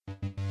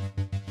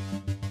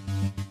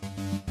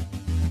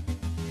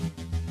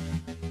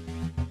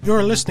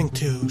You're listening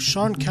to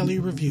Sean Kelly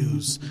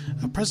Reviews,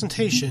 a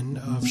presentation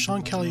of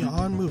Sean Kelly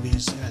on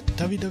Movies at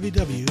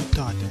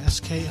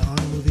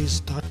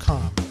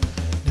www.skonmovies.com.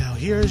 Now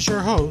here is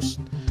your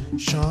host,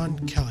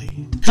 Sean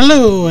Kelly.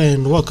 Hello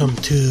and welcome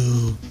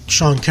to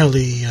Sean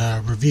Kelly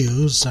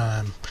Reviews.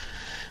 I'm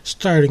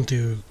starting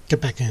to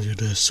get back into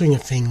the swing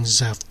of things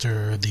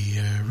after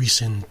the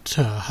recent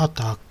Hot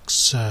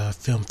Docs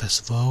Film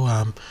Festival.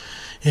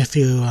 If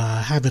you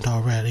haven't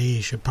already,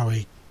 you should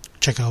probably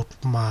check out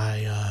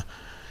my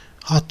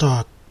Hot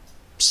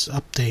Docs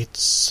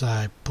updates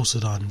I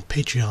posted on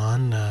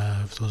Patreon.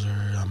 Those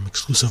are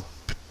exclusive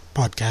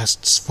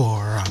podcasts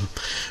for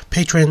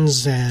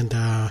patrons, and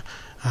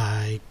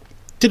I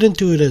didn't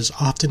do it as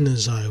often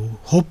as I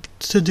hoped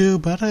to do,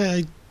 but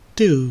I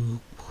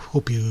do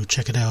hope you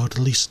check it out, at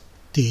least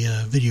the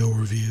video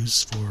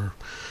reviews for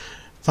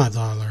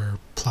 $5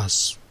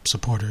 plus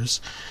supporters.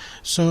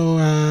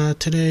 So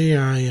today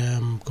I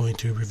am going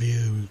to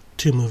review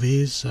two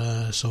movies.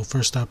 So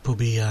first up will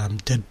be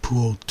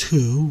Deadpool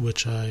 2,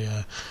 which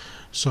I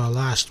saw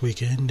last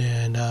weekend,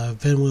 and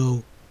then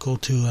we'll go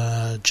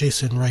to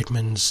Jason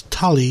Reitman's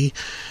Tully,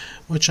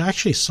 which I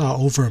actually saw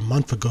over a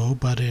month ago,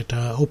 but it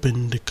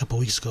opened a couple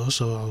weeks ago,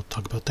 so I'll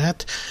talk about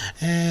that.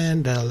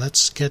 And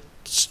let's get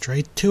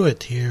straight to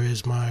it. Here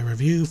is my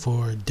review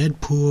for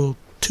Deadpool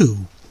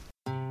 2.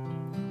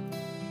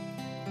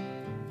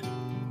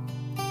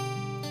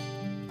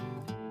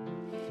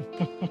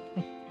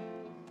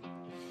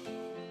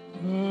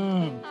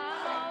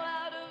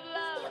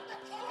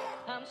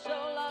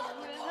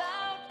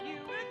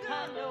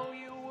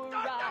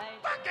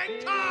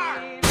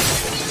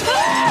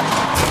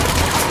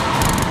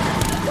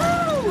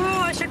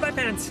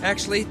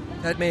 Actually,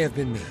 that may have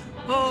been me.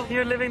 Oh,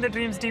 you're living the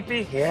dreams,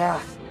 DP.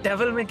 Yeah.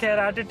 Devil may care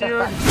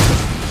attitude.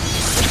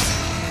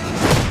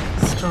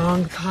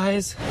 Strong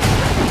thighs.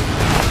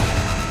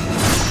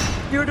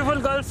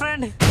 Beautiful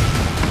girlfriend.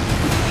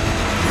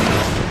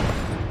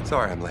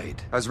 Sorry I'm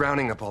late. I was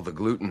rounding up all the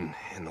gluten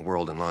in the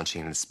world and launching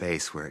into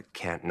space where it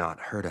can't not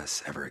hurt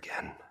us ever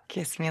again.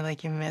 Kiss me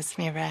like you miss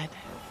me, Red.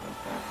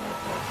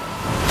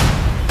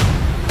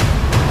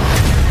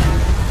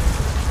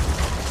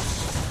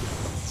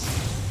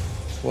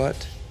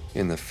 What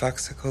in the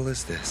fuxicle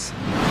is this?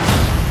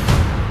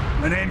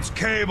 My name's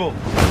Cable.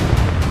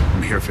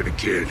 I'm here for the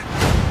kid.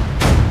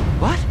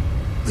 What?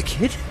 The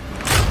kid?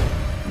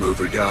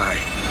 Move or die.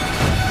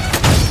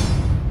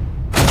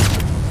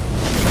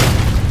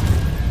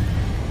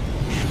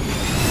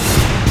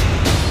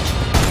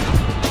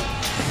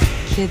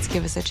 Kids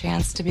give us a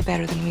chance to be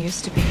better than we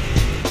used to be.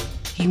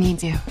 He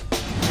needs you.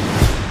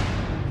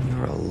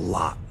 You're a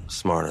lot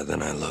smarter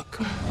than I look.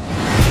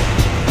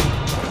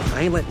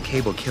 I ain't letting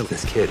Cable kill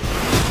this kid.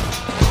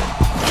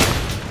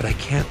 But I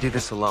can't do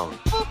this alone.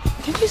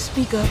 Can you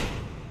speak up?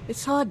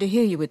 It's hard to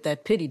hear you with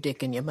that pity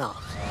dick in your mouth.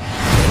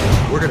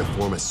 We're gonna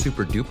form a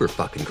super duper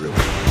fucking group.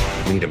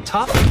 We need them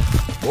tough,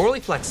 morally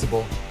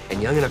flexible, and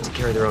young enough to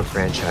carry their own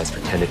franchise for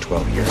 10 to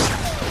 12 years.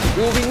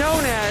 We will be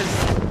known as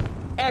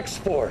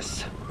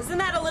X-Force. Isn't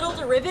that a little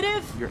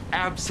derivative? You're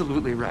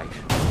absolutely right.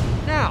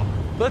 Now,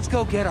 let's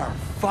go get our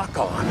fuck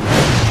on.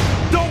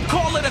 Don't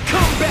call it a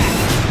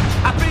comeback.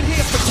 I've been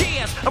here for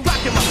years. I'm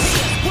rocking my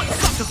fears, putting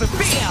suckers in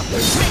fear,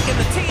 making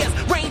the tears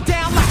rain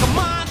down like a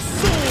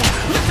monsoon.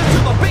 Listen to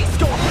the bass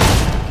go.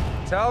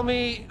 Tell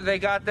me they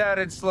got that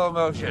in slow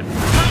motion.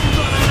 I'm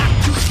gonna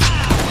knock you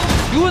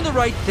out. Doing the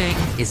right thing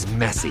is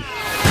messy.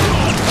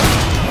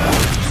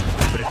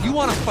 But if you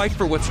want to fight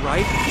for what's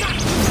right,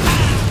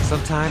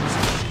 sometimes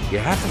you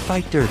have to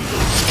fight dirty.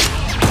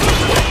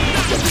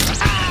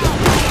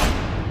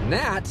 And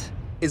that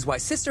is why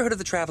Sisterhood of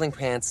the Traveling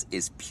Pants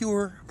is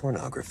pure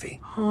pornography.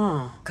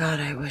 Oh,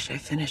 God, I wish I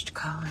finished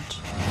college.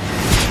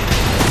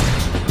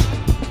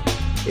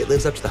 It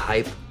lives up to the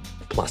hype,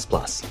 plus.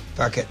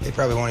 Fuck it, they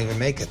probably won't even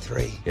make a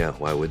 3. Yeah,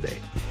 why would they?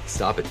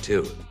 Stop it,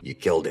 too. You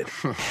killed it.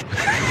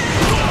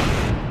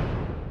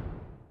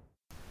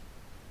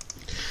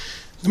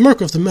 The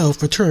Merc of the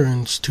Mouth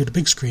returns to the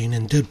big screen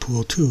in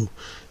Deadpool 2.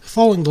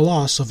 Following the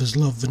loss of his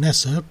love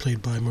Vanessa,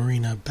 played by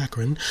Marina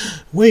Baccarin,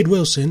 Wade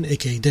Wilson,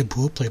 aka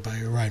Deadpool, played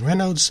by Ryan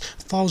Reynolds,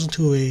 falls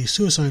into a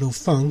suicidal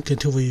funk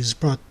until he's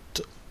brought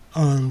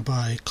on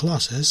by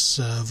Colossus,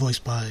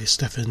 voiced by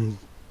Stefan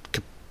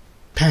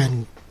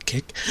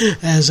Pankik,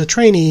 as a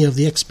trainee of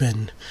the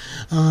X-Men.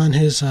 On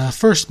his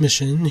first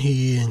mission,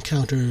 he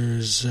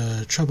encounters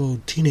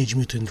troubled teenage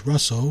mutant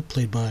Russell,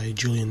 played by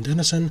Julian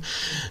Dennison,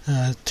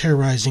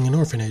 terrorizing an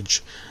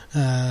orphanage.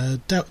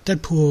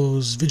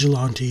 Deadpool's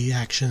vigilante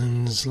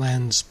actions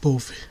lands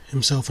both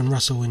himself and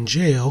Russell in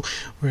jail,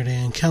 where they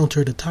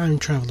encounter the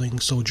time-traveling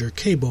soldier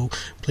Cable,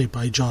 played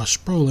by Josh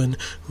Brolin,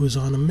 who is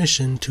on a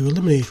mission to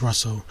eliminate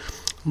Russell.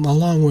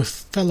 Along with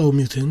fellow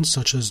mutants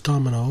such as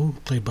Domino,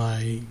 played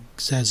by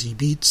Zazie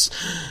Beetz,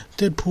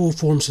 Deadpool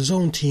forms his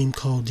own team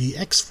called the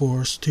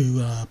X-Force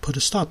to put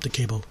a stop to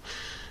Cable.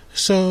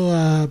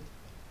 So,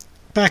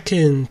 back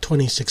in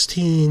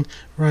 2016,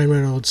 Ryan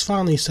Reynolds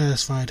finally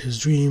satisfied his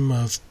dream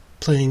of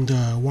playing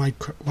the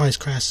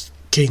wisecrack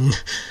hulking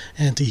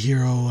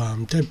anti-hero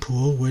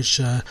Deadpool, which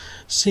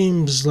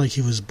seems like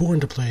he was born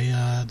to play.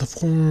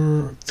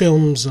 The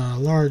film's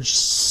large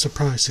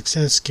surprise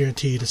success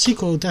guaranteed a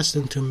sequel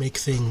destined to make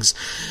things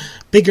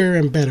bigger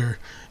and better.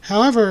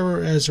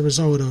 However, as a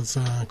result of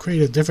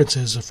creative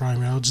differences of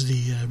Ryan Reynolds,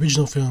 the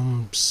original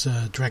film's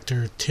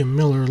director Tim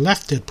Miller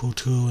left Deadpool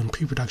 2 in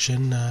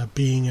pre-production,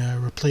 being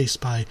replaced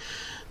by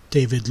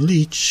David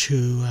Leitch,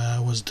 who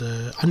was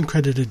the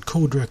uncredited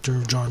co-director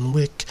of John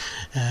Wick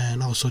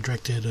and also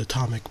directed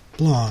Atomic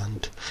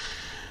Blonde.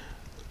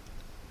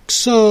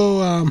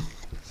 So,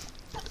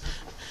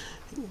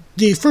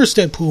 the first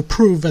Deadpool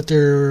proved that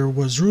there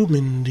was room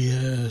in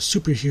the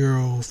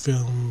superhero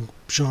film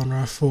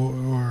genre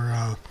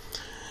for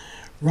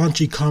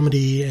raunchy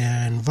comedy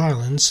and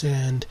violence,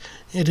 and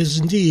it is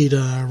indeed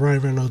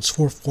Ryan Reynolds'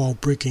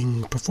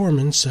 fourth-wall-breaking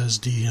performance as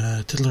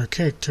the titular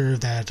character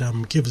that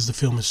gives the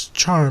film its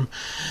charm.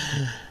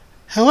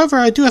 However,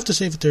 I do have to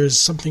say that there's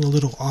something a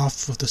little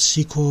off with the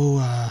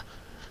sequel,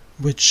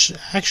 which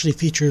actually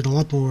featured a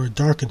lot more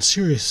dark and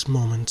serious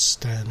moments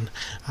than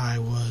I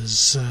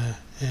was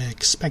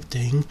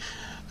expecting.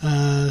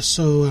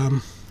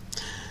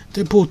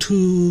 Deadpool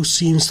 2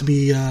 seems to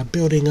be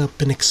building up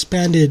an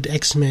expanded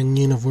X-Men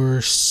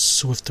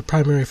universe, with the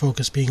primary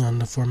focus being on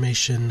the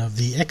formation of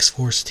the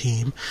X-Force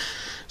team.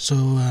 So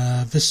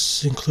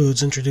this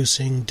includes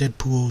introducing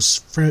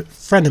Deadpool's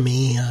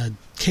frenemy,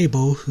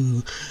 Cable,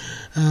 who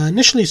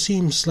initially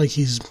seems like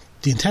he's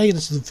the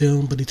antagonist of the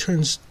film, but he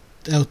turns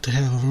out to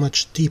have a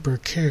much deeper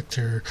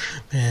character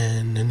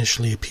than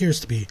initially appears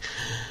to be.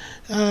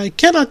 I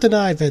cannot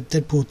deny that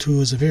Deadpool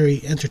 2 is a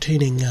very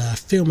entertaining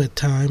film at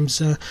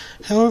times.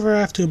 However,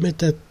 I have to admit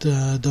that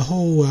the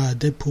whole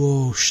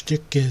Deadpool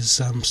shtick is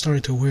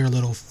starting to wear a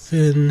little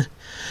thin.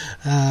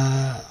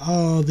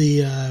 All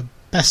the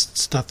best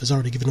stuff is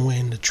already given away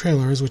in the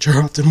trailers, which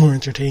are often more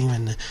entertaining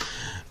than the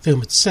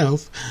film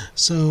itself.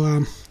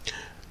 So,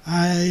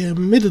 I am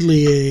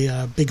admittedly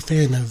a big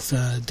fan of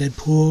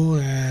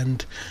Deadpool,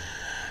 and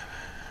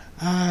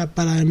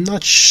but I'm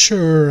not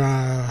sure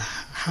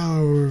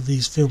how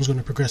these films are going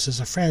to progress as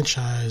a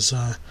franchise.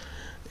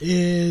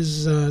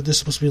 Is this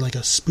supposed to be like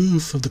a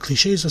spoof of the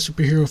cliches of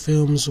superhero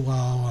films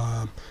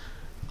while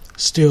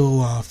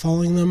still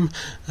following them?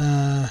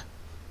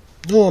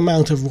 No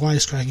amount of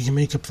wisecracking can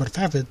make up for the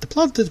fact that the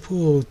plot of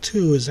Deadpool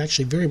 2 is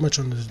actually very much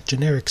on the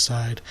generic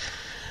side.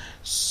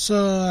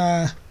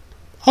 So,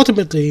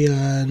 ultimately,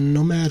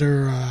 no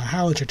matter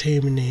how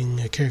entertaining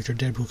a character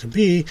Deadpool can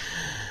be,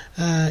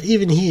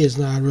 even he is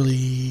not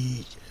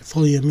really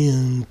fully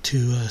immune to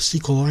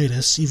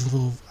sequelitis, even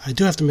though I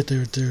do have to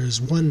admit there's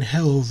one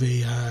hell of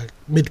a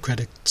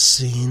mid-credit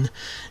scene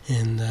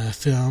in the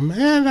film,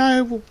 and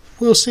I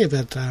will say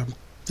that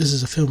this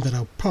is a film that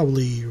I'll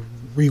probably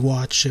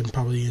rewatch and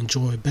probably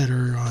enjoy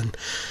better on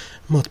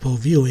multiple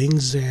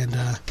viewings, and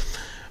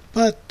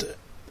but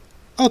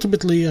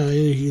ultimately I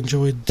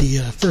enjoyed the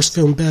first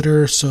film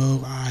better,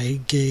 so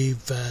I gave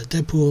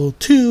Deadpool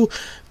 2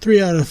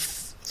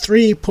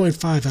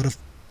 3.5 out of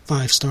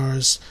 5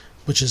 stars,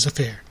 which is a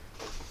fair.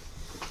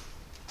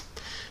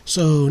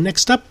 So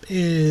next up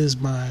is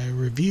my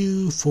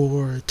review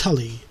for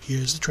Tully.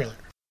 Here's the trailer.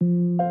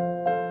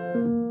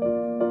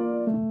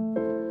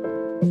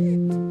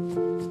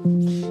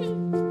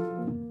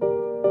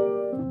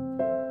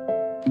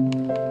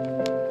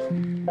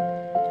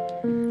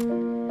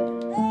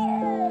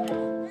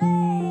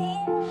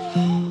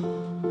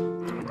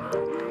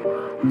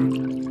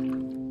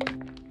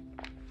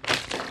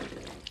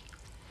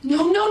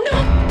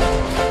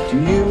 Do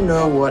you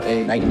know what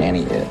a night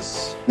nanny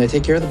is? They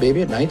take care of the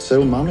baby at night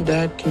so mom and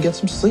dad can get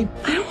some sleep.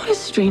 I don't want a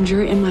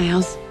stranger in my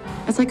house.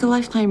 It's like a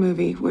Lifetime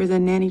movie where the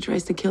nanny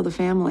tries to kill the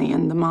family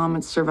and the mom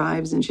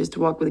survives and she has to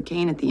walk with a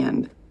cane at the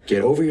end.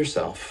 Get over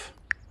yourself.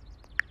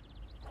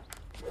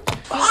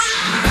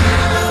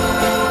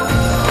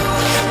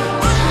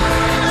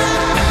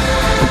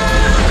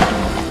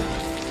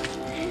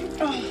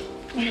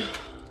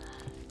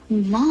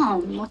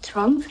 Mom, what's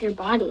wrong with your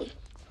body?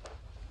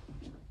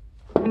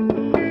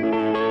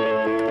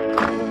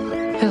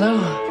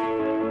 Hello.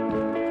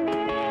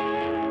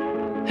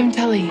 I'm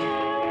Tully.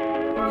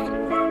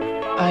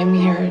 I'm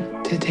here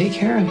to take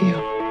care of you.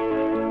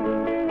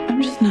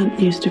 I'm just not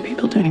used to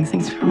people doing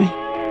things for me.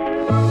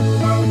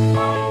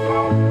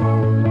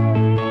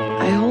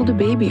 I hold a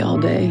baby all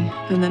day,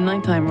 and then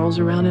nighttime rolls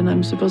around and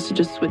I'm supposed to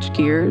just switch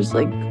gears,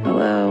 like,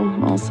 hello,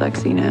 I'm all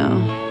sexy now.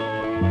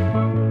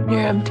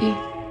 You're empty.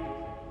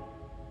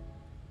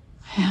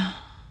 Yeah.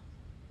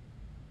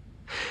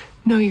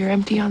 No, you're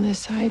empty on this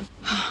side.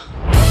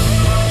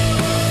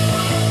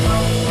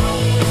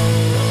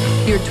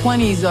 Your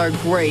 20s are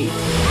great.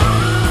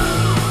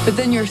 But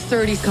then your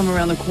 30s come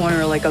around the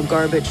corner like a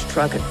garbage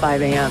truck at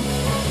 5 a.m.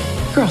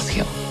 Girls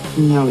heal.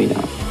 No, we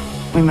don't.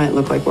 We might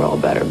look like we're all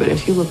better, but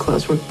if you look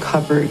close, we're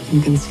covered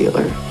in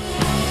concealer.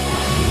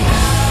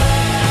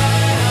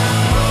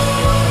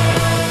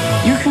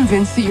 You're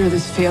convinced that you're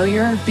this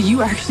failure, but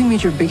you actually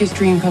made your biggest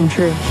dream come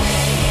true.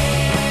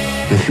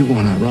 If you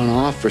want to run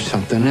off or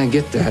something, I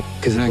get that,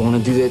 because I want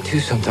to do that too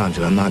sometimes,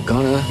 but I'm not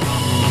gonna.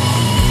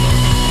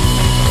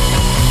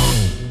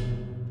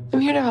 I'm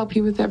here to help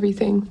you with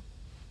everything.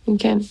 You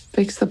can't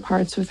fix the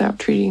parts without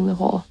treating the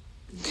whole.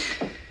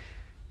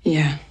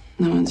 Yeah,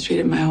 no one's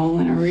treated my hole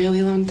in a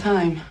really long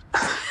time.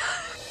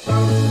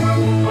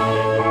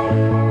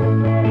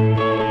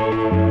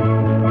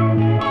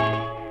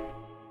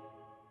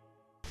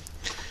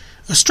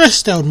 A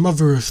stressed-out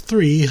mother of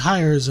three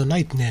hires a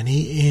night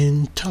nanny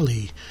in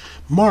Tully.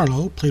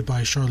 Marlowe, played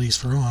by Charlize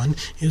Theron,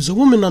 is a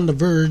woman on the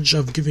verge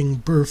of giving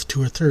birth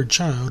to her third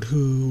child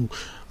who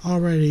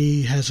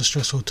already has a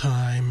stressful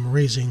time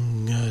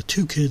raising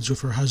two kids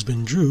with her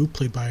husband Drew,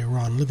 played by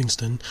Ron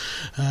Livingston,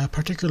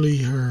 particularly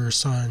her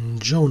son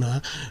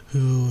Jonah,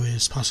 who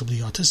is possibly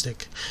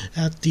autistic.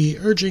 At the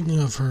urging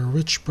of her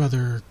rich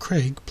brother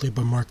Craig, played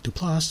by Mark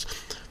Duplass,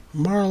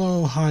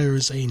 Marlowe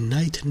hires a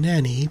night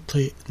nanny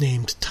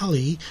named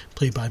Tully,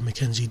 played by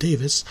Mackenzie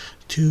Davis,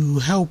 to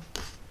help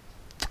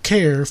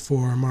care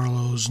for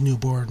Marlowe's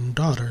newborn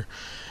daughter.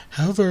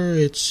 However,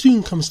 it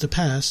soon comes to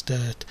pass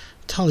that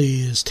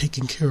Tully is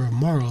taking care of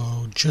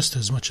Marlowe just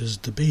as much as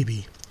the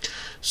baby.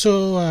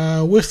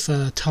 So, with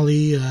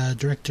Tully,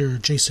 director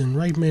Jason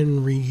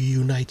Reitman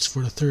reunites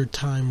for the third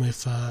time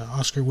with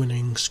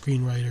Oscar-winning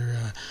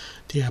screenwriter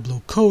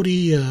Diablo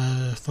Cody,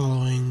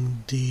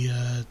 following the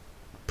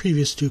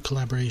previous two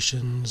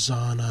collaborations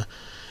on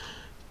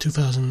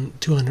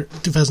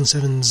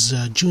 2007's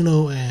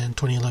Juno and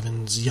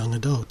 2011's Young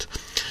Adult,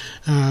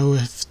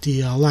 with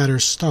the latter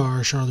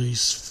star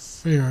Charlize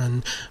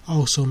Theron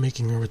also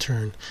making a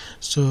return.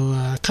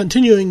 So,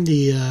 continuing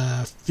the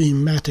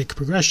thematic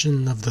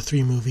progression of the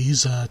three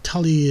movies,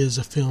 Tully is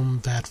a film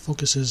that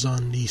focuses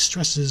on the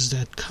stresses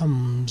that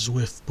comes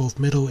with both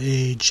middle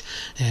age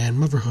and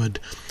motherhood.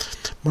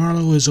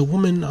 Marlowe is a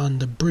woman on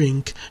the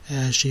brink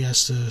as she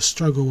has to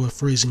struggle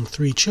with raising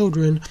three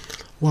children,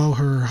 while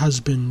her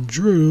husband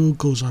Drew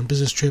goes on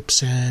business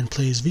trips and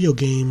plays video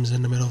games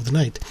in the middle of the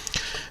night.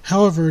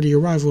 However, the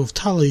arrival of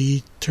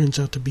Tully turns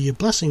out to be a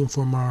blessing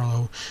for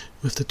Marlowe,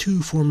 with the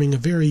two forming a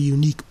very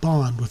unique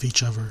bond with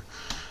each other.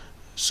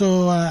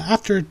 So,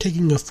 after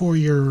taking a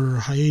 4-year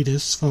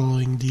hiatus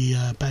following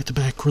the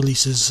back-to-back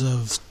releases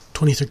of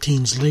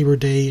 2013's Labor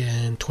Day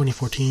and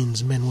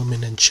 2014's Men,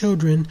 Women, and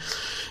Children,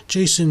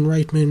 Jason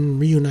Reitman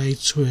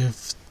reunites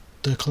with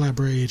the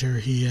collaborator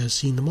he has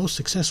seen the most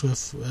success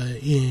with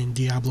in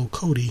Diablo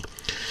Cody.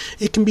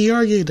 It can be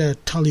argued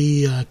that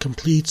Tully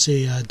completes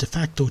a de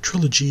facto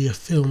trilogy of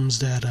films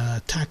that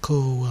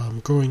tackle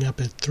growing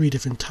up at three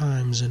different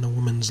times in a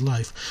woman's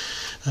life.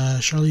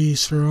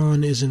 Charlize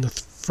Theron isn't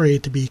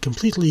afraid to be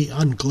completely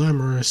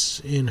unglamorous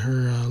in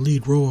her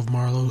lead role of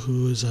Marlowe,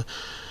 who is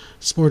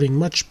sporting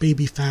much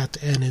baby fat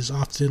and is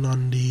often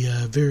on the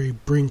very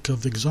brink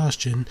of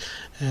exhaustion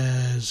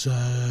as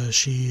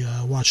she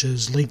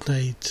watches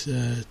late-night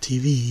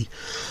TV.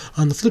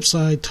 On the flip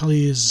side,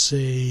 Tully is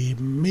a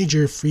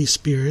major free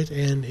spirit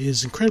and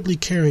is incredibly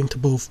caring to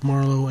both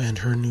Marlowe and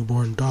her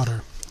newborn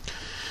daughter.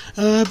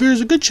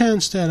 There's a good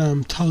chance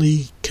that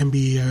Tully can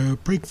be a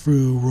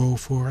breakthrough role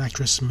for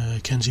actress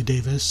Mackenzie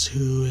Davis,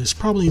 who is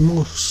probably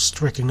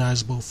most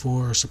recognizable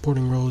for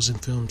supporting roles in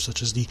films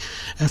such as The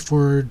F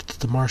Word,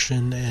 The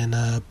Martian,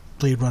 and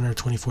Blade Runner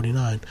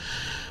 2049.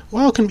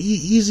 While it can be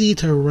easy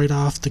to write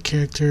off the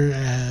character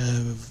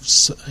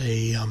as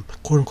a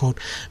quote-unquote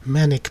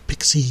manic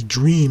pixie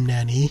dream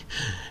nanny,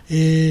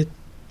 it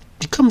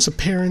becomes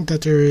apparent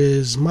that there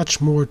is much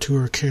more to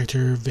her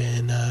character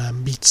than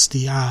meets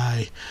the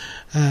eye.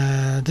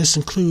 This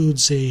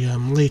includes a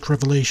late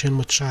revelation,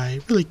 which I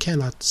really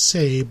cannot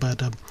say,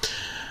 but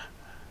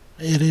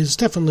it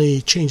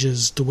definitely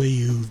changes the way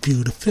you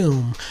view the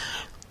film.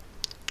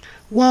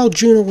 While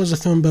Juno was a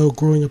film about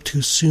growing up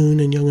too soon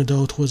and Young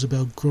Adult was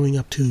about growing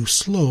up too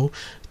slow,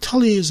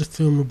 Tully is a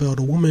film about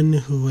a woman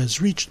who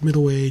has reached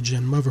middle age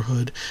and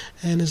motherhood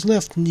and is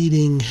left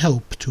needing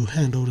help to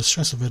handle the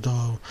stress of it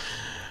all.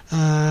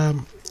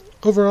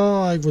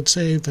 Overall, I would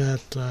say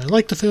that I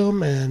like the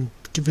film and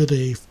give it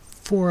a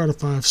 4 out of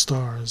 5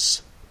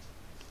 stars.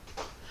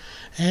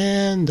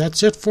 And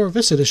that's it for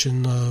this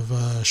edition of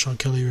Sean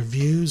Kelly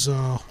Reviews.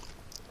 I'll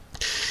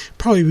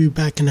probably be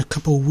back in a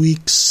couple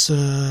weeks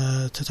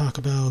to talk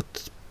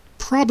about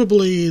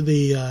probably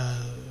the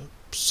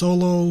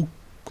Solo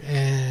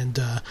and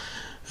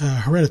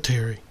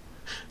Hereditary.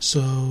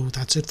 So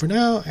that's it for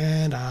now,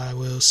 and I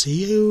will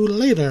see you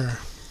later.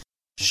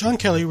 Sean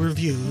Kelly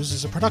Reviews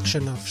is a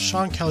production of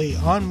Sean Kelly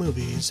on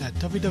Movies at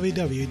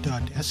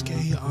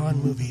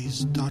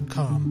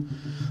www.skonmovies.com.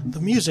 The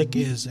music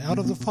is Out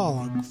of the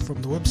Fog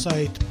from the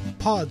website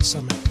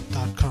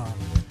podsummit.com.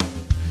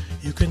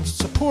 You can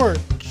support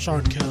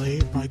Sean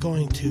Kelly by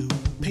going to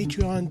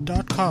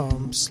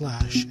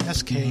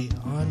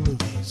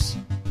patreon.com/skonmovies.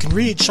 You can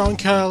read Sean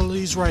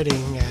Kelly's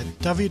writing at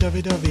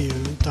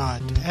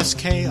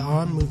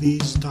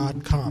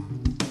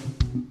www.skonmovies.com.